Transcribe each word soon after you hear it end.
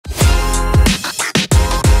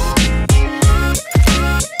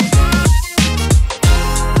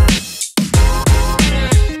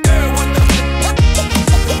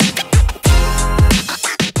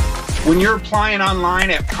When you're applying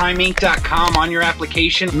online at primeinc.com on your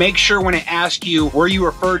application, make sure when it asks you were you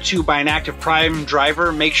referred to by an active Prime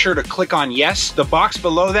driver, make sure to click on yes. The box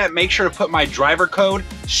below that, make sure to put my driver code,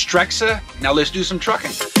 Strexa. Now let's do some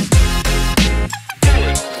trucking.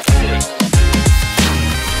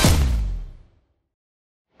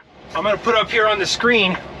 I'm gonna put up here on the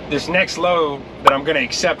screen this next load that I'm gonna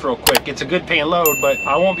accept real quick. It's a good paying load, but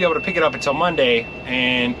I won't be able to pick it up until Monday,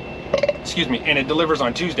 and excuse me, and it delivers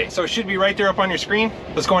on Tuesday. So it should be right there up on your screen.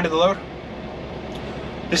 Let's go into the load.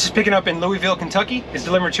 This is picking up in Louisville, Kentucky. It's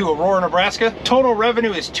delivered to Aurora, Nebraska. Total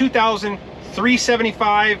revenue is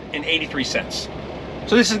 $2,375.83.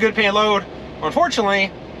 So this is a good paying load.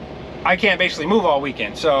 Unfortunately, I can't basically move all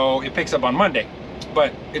weekend, so it picks up on Monday.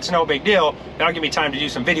 But it's no big deal. That'll give me time to do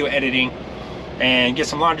some video editing and get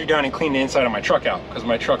some laundry done and clean the inside of my truck out, because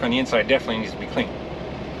my truck on the inside definitely needs to be cleaned.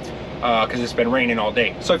 Because it's been raining all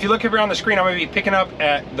day. So if you look over on the screen, I'm going to be picking up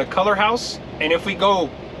at the Color House, and if we go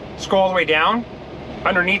scroll all the way down,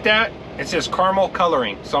 underneath that it says caramel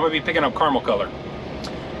coloring. So I'm going to be picking up caramel color,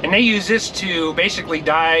 and they use this to basically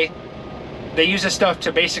dye. They use this stuff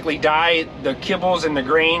to basically dye the kibbles and the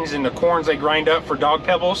grains and the corns they grind up for dog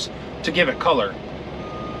pebbles to give it color,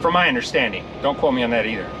 from my understanding. Don't quote me on that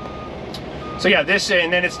either. So yeah, this,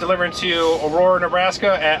 and then it's delivered to Aurora,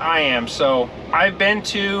 Nebraska at I Am. So I've been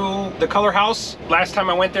to the Color House. Last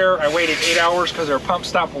time I went there, I waited 8 hours because their pump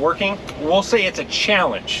stopped working. We'll say it's a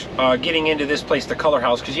challenge getting into this place, the Color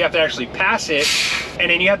House, because you have to actually pass it,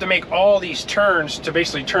 and then you have to make all these turns to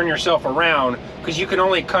basically turn yourself around, because you can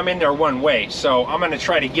only come in there one way. So I'm gonna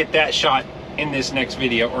try to get that shot in this next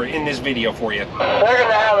video, or in this video for you. They're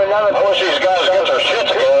gonna have another. I wish these guys got their shit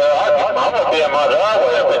together. I'm gonna be in my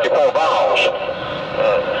driveway at 54 miles.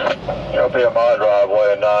 I'll be in my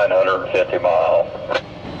driveway at 950 miles.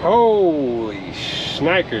 Holy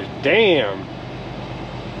shnikers, damn.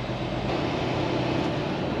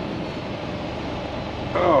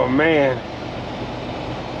 Oh man.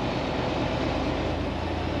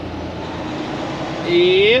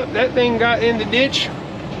 Yep, that thing got in the ditch.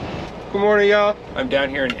 Good morning, y'all. I'm down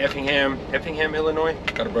here in Effingham, Illinois.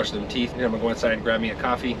 Gotta brush them teeth. Then I'm gonna go inside and grab me a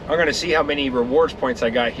coffee. I'm gonna see how many rewards points I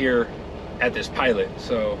got here at this pilot.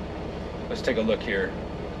 So let's take a look here.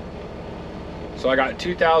 So I got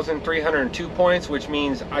 2,302 points, which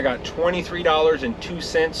means I got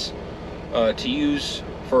 $23.02 to use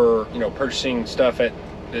for, you know, purchasing stuff at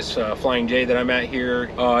this Flying J that I'm at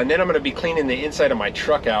here. And then I'm gonna be cleaning the inside of my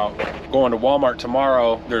truck out. Going to Walmart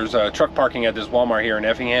tomorrow. There's truck parking at this Walmart here in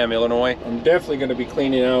Effingham, Illinois. I'm definitely gonna be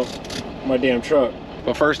cleaning out my damn truck.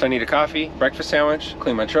 But first I need a coffee, breakfast sandwich,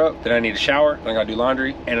 clean my truck, then I need a shower, then I gotta do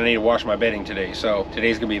laundry, and I need to wash my bedding today. So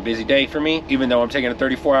today's gonna be a busy day for me, even though I'm taking a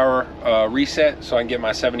 34-hour reset so I can get my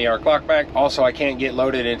 70-hour clock back. Also, I can't get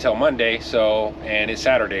loaded until Monday, so, and it's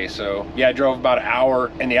Saturday. So yeah, I drove about an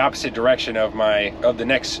hour in the opposite direction of the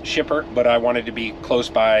next shipper, but I wanted to be close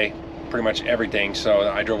by pretty much everything,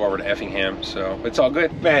 so I drove over to Effingham. So it's all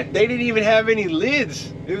good. Man, they didn't even have any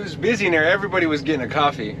lids. It was busy in there. Everybody was getting a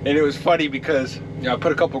coffee, and it was funny because, you know, I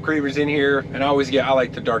put a couple creamers in here, and I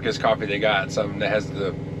like the darkest coffee they got, something that has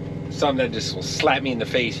something that just will slap me in the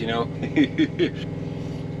face, you know.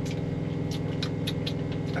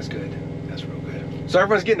 That's good. That's real good. So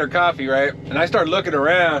everyone's getting their coffee, right? And I started looking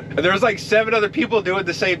around, and there was like 7 other people doing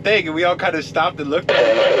the same thing, and we all kind of stopped and looked at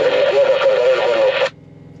it.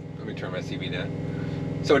 Turn my CV down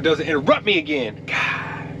so it doesn't interrupt me again.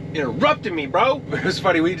 God, interrupted me, bro. It was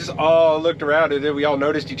funny. We just all looked around, and then we all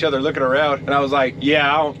noticed each other looking around, and I was like,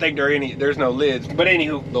 yeah, I don't think there's no lids. But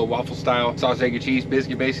anywho, little waffle style sausage, egg, and cheese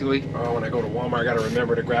biscuit, basically. When I go to Walmart, I gotta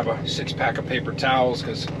remember to grab a 6-pack of paper towels,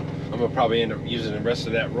 because I'm gonna probably end up using the rest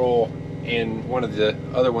of that roll and one of the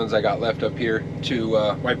other ones I got left up here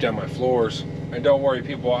to wipe down my floors. And don't worry,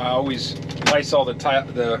 people, I always Lysol the top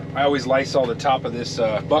of this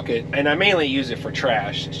bucket, and I mainly use it for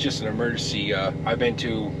trash. It's just an emergency. I've been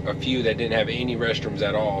to a few that didn't have any restrooms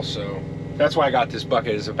at all, so that's why I got this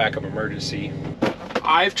bucket as a backup emergency.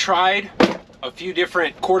 I've tried a few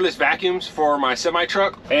different cordless vacuums for my semi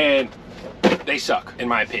truck, and they suck, in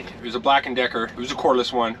my opinion. It was a Black & Decker. It was a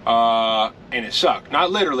cordless one, and it sucked.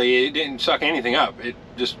 Not literally, it didn't suck anything up. It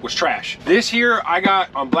just was trash. This here I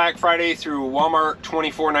got on Black Friday through Walmart,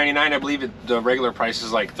 $24.99. I believe the regular price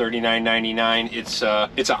is like $39.99. It's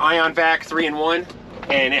an Ion Vac 3-in-1.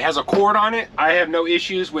 And it has a cord on it. I have no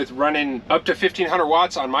issues with running up to 1500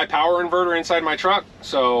 watts on my power inverter inside my truck.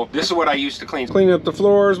 So this is what I use to clean up the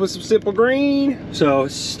floors with some Simple Green. So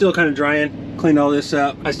it's still kind of drying. Clean all this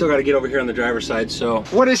up. I still got to get over here on the driver's side. So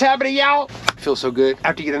what is happening, y'all? Feels so good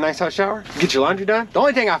after you get a nice hot shower, get your laundry done. The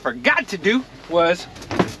only thing I forgot to do was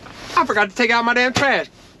I forgot to take out my damn trash.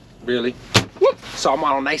 Really? Whoop. So I'm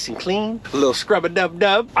all nice and clean. A little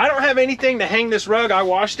scrub-a-dub-dub. I don't have anything to hang this rug. I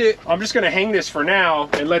washed it. I'm just gonna hang this for now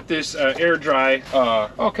and let this air dry.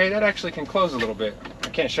 Okay, that actually can close a little bit. I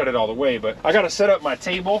can't shut it all the way, but I gotta set up my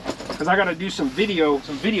table because I gotta do some video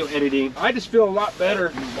editing. I just feel a lot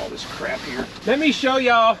better. All this crap here. Let me show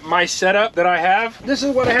y'all my setup that I have. This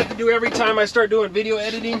is what I have to do every time I start doing video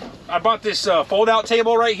editing. I bought this fold-out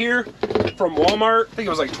table right here from Walmart. I think it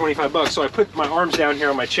was like 25 bucks. So I put my arms down here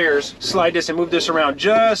on my chairs, slide this and move this around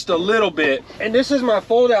just a little bit. And this is my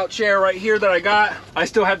fold-out chair right here that I got. I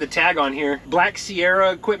still have the tag on here. Black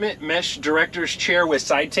Sierra Equipment Mesh Director's Chair with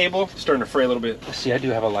side table. Starting to fray a little bit. Let's see, I do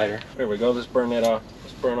have a lighter. There we go. Let's burn that off.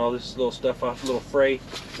 Let's burn all this little stuff off, little fray.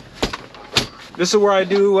 This is where I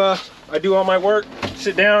do all my work.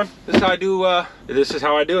 Sit down. This is how I do. This is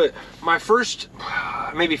how I do it. My first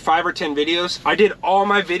maybe 5 or 10 videos, I did all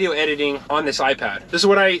my video editing on this iPad. This is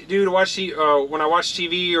what I do to watch when I watch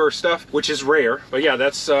TV or stuff, which is rare. But yeah,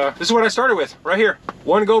 that's this is what I started with right here.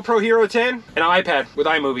 One GoPro Hero 10 and an iPad with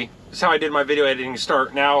iMovie. This is how I did my video editing to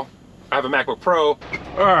start. Now I have a MacBook Pro. All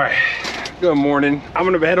right. Good morning. I'm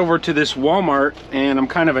gonna head over to this Walmart, and I'm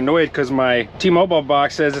kind of annoyed because my T-Mobile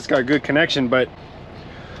box says it's got a good connection, but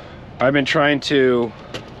I've been trying to,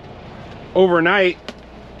 overnight,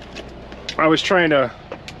 I was trying to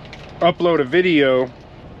upload a video,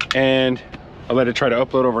 and I let it try to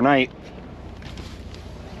upload overnight,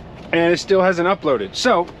 and it still hasn't uploaded.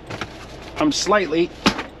 So I'm slightly,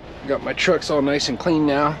 got my trucks all nice and clean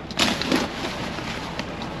now.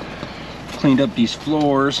 Cleaned up these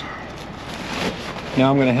floors. Now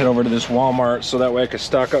I'm gonna head over to this Walmart so that way I can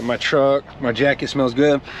stock up my truck. My jacket smells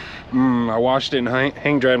good. I washed it and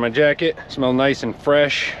hang dried my jacket. Smells nice and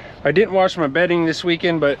fresh. I didn't wash my bedding this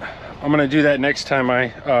weekend, but I'm gonna do that next time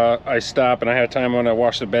I stop and I have time when I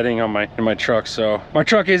wash the bedding in my truck. So my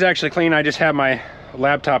truck is actually clean. I just have my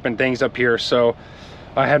laptop and things up here. So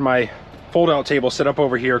I had my fold-out table set up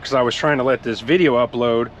over here because I was trying to let this video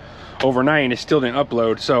upload overnight and it still didn't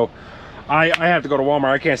upload. So I have to go to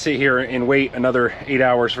Walmart. I can't sit here and wait another 8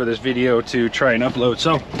 hours for this video to try and upload.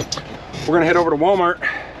 So we're gonna head over to Walmart.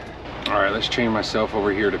 All right, let's change myself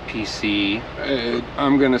over here to PC.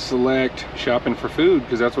 I'm gonna select shopping for food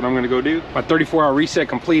because that's what I'm gonna go do. My 34-hour reset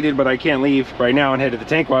completed, but I can't leave right now and head to the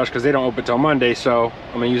tank wash because they don't open till Monday. So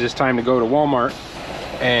I'm gonna use this time to go to Walmart.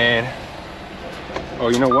 And oh,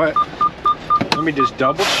 you know what? Let me just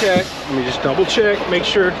double check. Make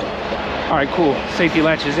sure. All right, cool. Safety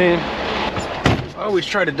latch is in. I always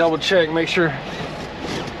try to double check, make sure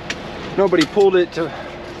nobody pulled it to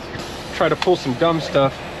try to pull some dumb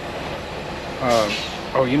stuff.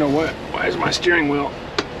 Oh, you know what? Why is my steering wheel?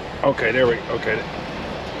 Okay, there we go. Okay.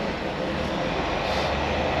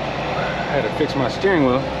 I had to fix my steering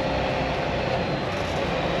wheel.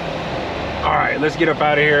 All right, let's get up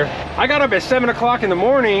out of here. I got up at 7 o'clock in the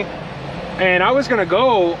morning and I was gonna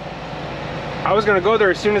go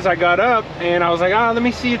there as soon as I got up, and I was like, let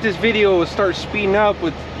me see if this video will start speeding up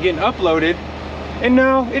with getting uploaded. And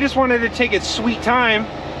no, it just wanted to take its sweet time.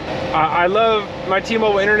 I love my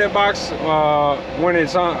T-Mobile internet box when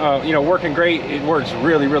it's on, you know, working great. It works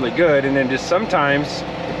really, really good, and then just sometimes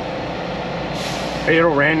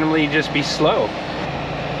it'll randomly just be slow.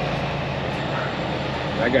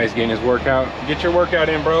 That guy's getting his workout. Get your workout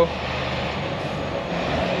in, bro.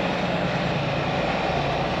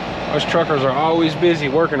 Us truckers are always busy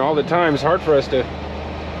working all the time. It's hard for us to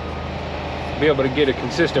be able to get a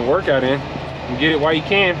consistent workout in and get it while you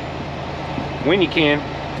can, when you can.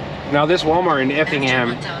 Now this Walmart in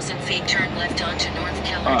Effingham, 1,000 feet, turn left onto North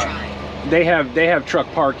Keller Drive. They have truck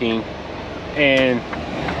parking, and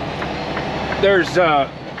there's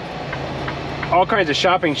all kinds of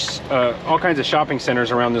shopping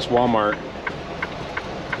centers around this Walmart.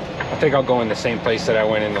 I think I'll go in the same place that I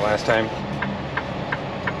went in the last time.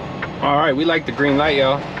 All right, we like the green light,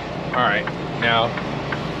 y'all. All right, now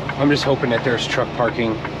I'm just hoping that there's truck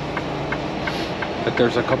parking, that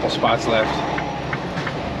there's a couple spots left.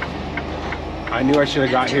 I knew I should have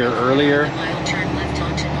got here earlier. Turn left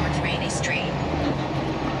onto North Rainy Street.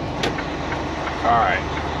 All right,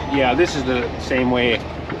 yeah, this is the same way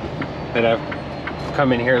that I've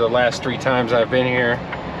come in here the last 3 times I've been here.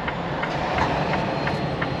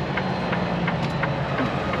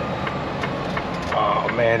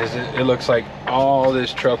 Man, it looks like all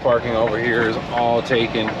this truck parking over here is all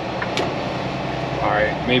taken. All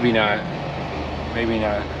right, maybe not.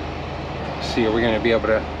 Let's see, are we gonna be able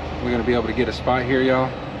to get a spot here,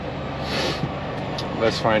 y'all?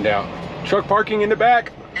 Let's find out. Truck parking in the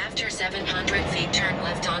back. After 700 feet, turn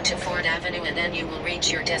left onto Ford Avenue, and then you will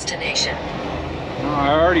reach your destination. Oh,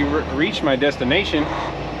 I already reached my destination.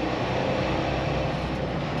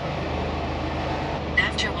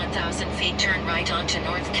 feet, turn right onto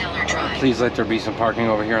North Keller Drive. Please let there be some parking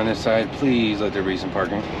over here on this side. Please let there be some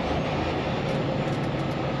parking.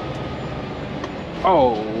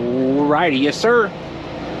 Alrighty, yes sir.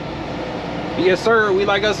 Yes sir, we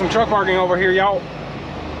like us some truck parking over here, y'all.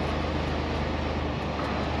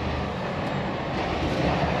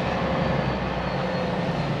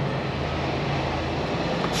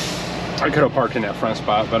 I could have parked in that front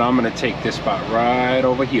spot, but I'm gonna take this spot right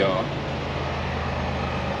over here.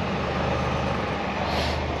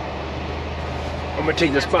 I'm gonna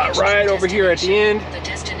take the spot right over here at the end. The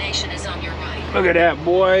destination is on your right. Look at that,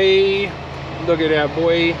 boy. Look at that,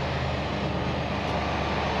 boy.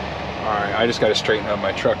 All right, I just gotta straighten up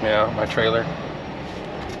my truck now, my trailer.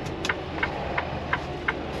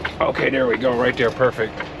 Okay, there we go, right there,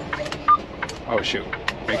 perfect. Oh shoot,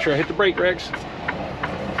 make sure I hit the brake, Rex.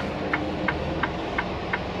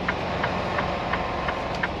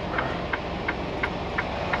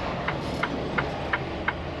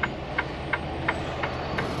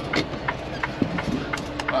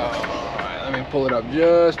 Pull it up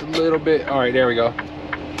just a little bit. All right, there we go. All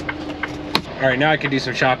right, now I can do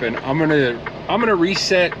some shopping. I'm gonna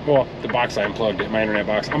reset, well, the box I unplugged it, my internet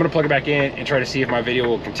box. I'm gonna plug it back in and try to see if my video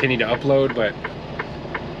will continue to upload, but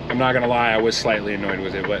I'm not gonna lie, I was slightly annoyed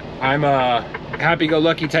with it, but I'm a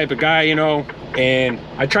happy-go-lucky type of guy, you know, and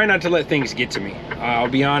I try not to let things get to me. I'll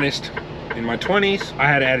be honest, in my 20s, I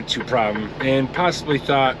had an attitude problem and possibly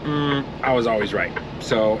thought, I was always right.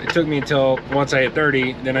 So it took me until once I hit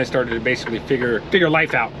 30, then I started to basically figure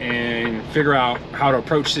life out and figure out how to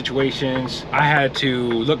approach situations. I had to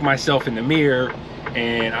look myself in the mirror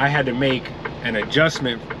and I had to make an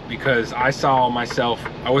adjustment because I saw myself,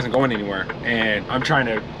 I wasn't going anywhere. And I'm trying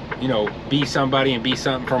to, you know, be somebody and be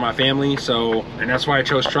something for my family. So, and that's why I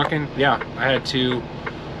chose trucking. Yeah, I had to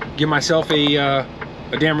give myself a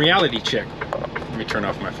damn reality check. Let me turn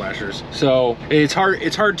off my flashers. So it's hard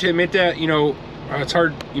to admit that, you know, it's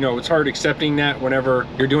hard, you know, it's hard accepting that whenever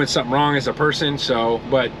you're doing something wrong as a person. So,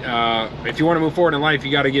 but if you want to move forward in life,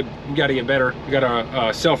 you got to get better. You got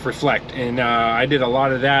to self-reflect. And I did a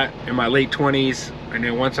lot of that in my late 20s. And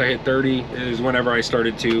then once I hit 30 is whenever I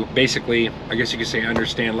started to basically, I guess you could say,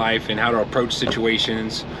 understand life and how to approach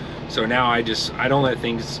situations. So now I don't let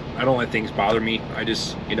things bother me. I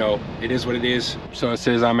just, you know, it is what it is. So it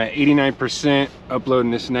says I'm at 89%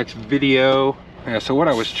 uploading this next video. Yeah, so what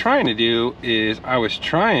I was trying to do is oh,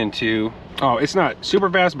 it's not super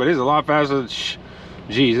fast, but it's a lot faster.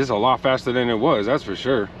 Geez, it's a lot faster than it was, that's for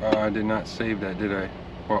sure. I did not save that, did I?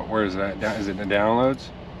 Well, where is that? Is it the downloads?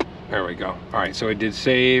 There we go. All right, so it did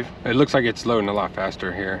save. It looks like it's loading a lot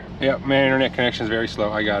faster here. Yep, my internet connection is very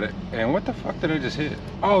slow. I got it. And what the fuck did I just hit?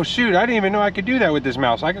 Oh shoot, I didn't even know I could do that with this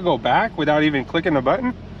mouse. I could go back without even clicking the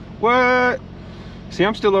button? What? See,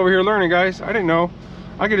 I'm still over here learning, guys. I didn't know.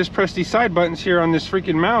 I could just press these side buttons here on this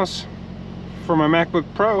freaking mouse for my MacBook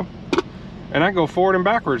Pro, and I go forward and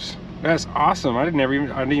backwards. That's awesome. I didn't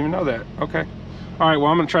even know that. Okay. All right.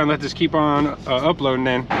 Well, I'm gonna try and let this keep on uploading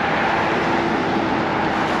then.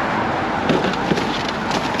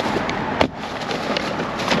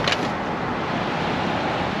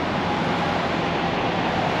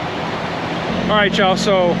 All right, y'all.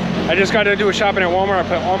 So I just got to do a shopping at Walmart. I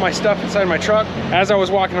put all my stuff inside my truck. As I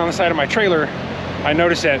was walking on the side of my trailer, I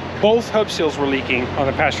noticed that both hub seals were leaking on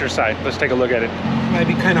the passenger side. Let's take a look at it. Might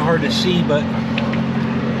be kind of hard to see, but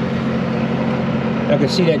I can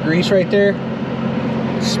see that grease right there,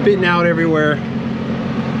 spitting out everywhere.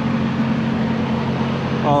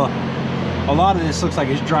 A lot of this looks like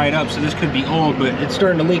it's dried up, so this could be old, but it's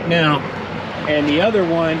starting to leak now. And the other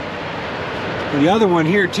one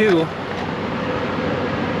here too,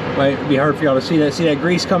 might be hard for y'all to see that. See that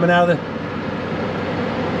grease coming out of the.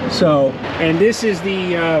 So, and this is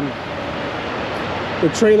the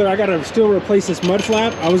trailer. I gotta still replace this mud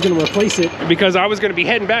flap. I was gonna replace it because I was gonna be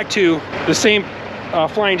heading back to the same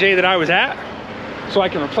Flying J that I was at, so I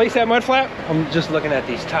can replace that mud flap. I'm just looking at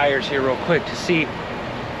these tires here real quick to see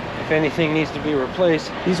if anything needs to be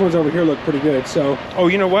replaced. These ones over here look pretty good. So, oh,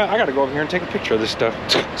 you know what? I gotta go over here and take a picture of this stuff.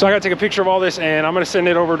 So I gotta take a picture of all this, and I'm gonna send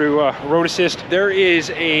it over to Road Assist. There is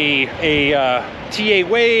a TA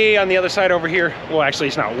way on the other side over here. Well, actually,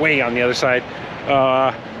 it's not way on the other side.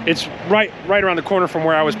 It's right around the corner from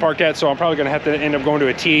where I was parked at, so I'm probably gonna have to end up going to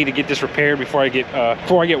a TA to get this repaired before I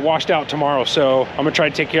get washed out tomorrow. So I'm gonna try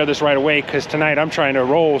to take care of this right away, because tonight I'm trying to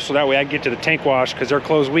roll so that way I can get to the tank wash, because they're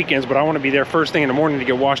closed weekends, but I want to be there first thing in the morning to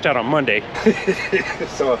get washed out on Monday.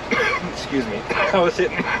 So excuse me, I was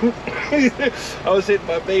hitting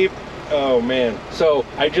my babe Oh man. So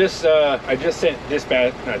I just sent I just sent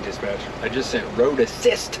road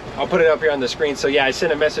assist. I'll put it up here on the screen. So yeah, I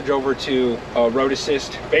sent a message over to road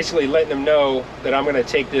assist, basically letting them know that I'm gonna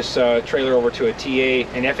take this trailer over to a TA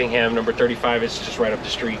in Effingham, number 35. It's just right up the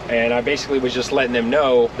street. And I basically was just letting them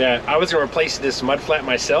know that I was gonna replace this mud flat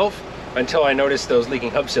myself until I noticed those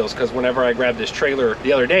leaking hub seals, because whenever I grabbed this trailer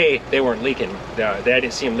the other day, they weren't leaking. I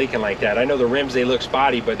didn't see them leaking like that. I know the rims, they look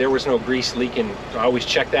spotty, but there was no grease leaking. I always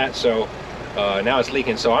check that, so now it's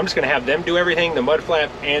leaking. So I'm just gonna have them do everything, the mud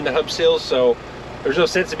flap and the hub seals. So there's no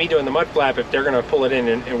sense in me doing the mud flap. If they're gonna pull it in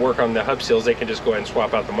and work on the hub seals, they can just go ahead and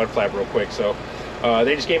swap out the mud flap real quick. So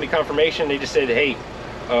they just gave me confirmation. They just said, hey,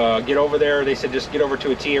 get over there. They said just get over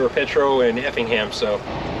to a TA or Petro in Effingham. So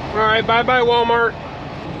all right, bye-bye Walmart.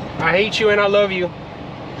 I hate you and I love you.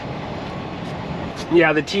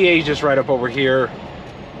 Yeah, the TA is just right up over here,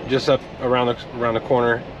 just up around the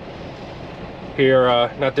corner here.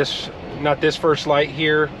 Not this first light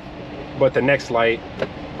here, but the next light.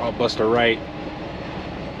 I'll bust a right,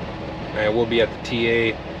 and we'll be at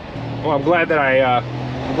the TA. Well, I'm glad that I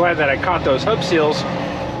caught those hub seals,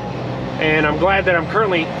 and I'm glad that I'm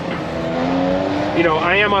currently, you know,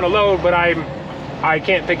 I am on a load, but I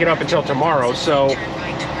can't pick it up until tomorrow. So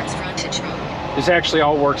this actually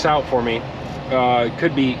all works out for me.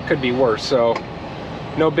 Could be worse, so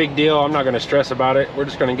no big deal. I'm not going to stress about it. We're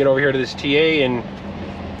just going to get over here to this TA and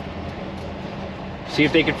see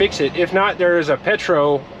if they can fix it. If not, there is a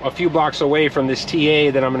Petro a few blocks away from this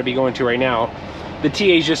TA that I'm going to be going to right now. The TA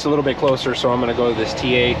is just a little bit closer, so I'm going to go to this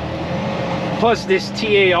TA. Plus, this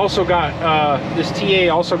TA also got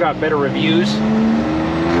better reviews.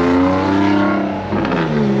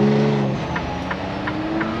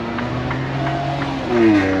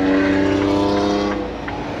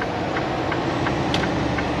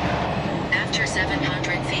 After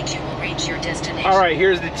 700 feet, you will reach your destination. All right,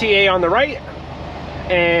 here's the TA on the right,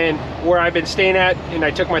 and where I've been staying at, and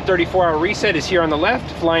I took my 34-hour reset, is here on the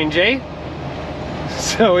left, Flying J.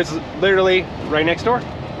 So it's literally right next door.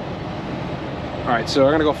 All right, so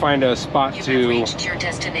I'm gonna go find a spot You to. have reached your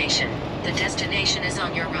destination. The destination is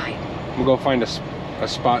on your right. We'll go find a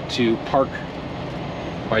spot to park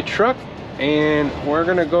my truck, and we're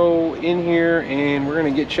gonna go in here and we're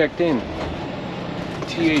gonna get checked in.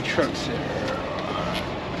 TA Truck Center.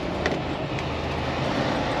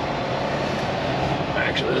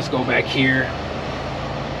 Actually, let's go back here.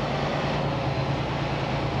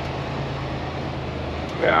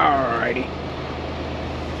 Alrighty.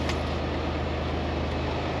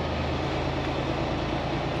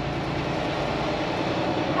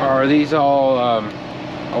 Are these all,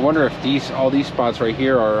 I wonder if all these spots right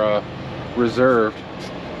here are reserved.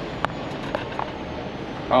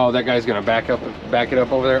 Oh, that guy's gonna back it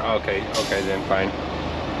up over there? Okay, then fine.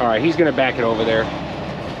 All right, he's gonna back it over there.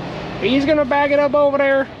 He's gonna back it up over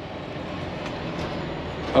there.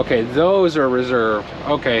 Okay, those are reserved.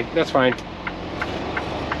 Okay, that's fine.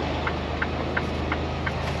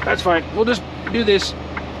 That's fine. We'll just do this.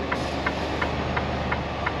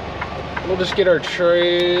 We'll just get our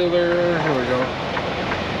trailer. Here we go.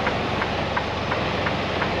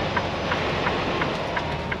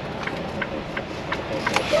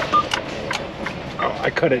 Oh, I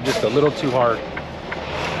cut it just a little too hard.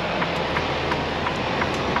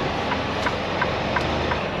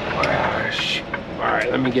 All right,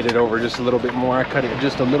 let me get it over just a little bit more. I cut it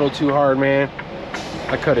just a little too hard, man.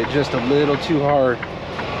 I cut it just a little too hard.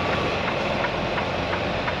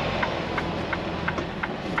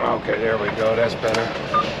 Okay, there we go. That's better.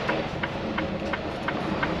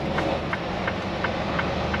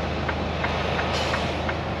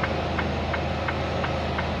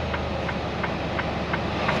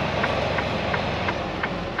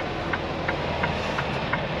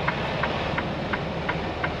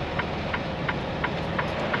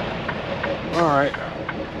 All right.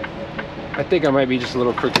 I think I might be just a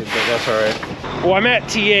little crooked, but that's all right. Well, I'm at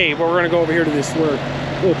TA, but we're gonna go over here to this little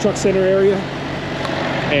truck center area,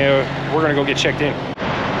 and we're gonna go get checked in.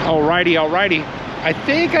 Alrighty. I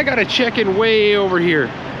think I got a check-in way over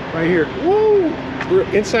here, right here. Woo!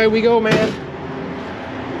 Inside we go, man.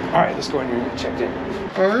 All right, let's go in here and get checked in.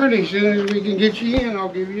 Alrighty, as soon as we can get you in, I'll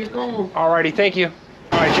give you a call. Alrighty, thank you.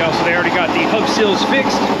 All right, y'all, so they already got the hub seals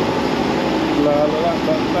fixed. La la la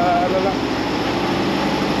la la la.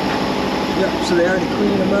 Yep, so they already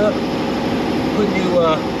cleaned them up, put new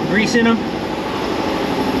grease in them,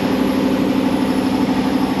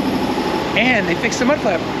 and they fixed the mud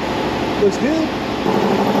flap. Looks good.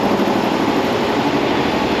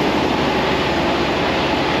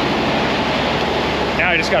 Now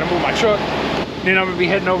I just got to move my truck. Then I'm gonna be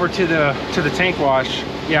heading over to the tank wash.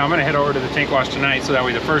 Yeah, I'm gonna head over to the tank wash tonight, so that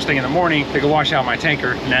way the first thing in the morning they can wash out my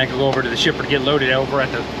tanker, and then I can go over to the shipper to get loaded over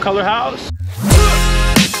at the color house.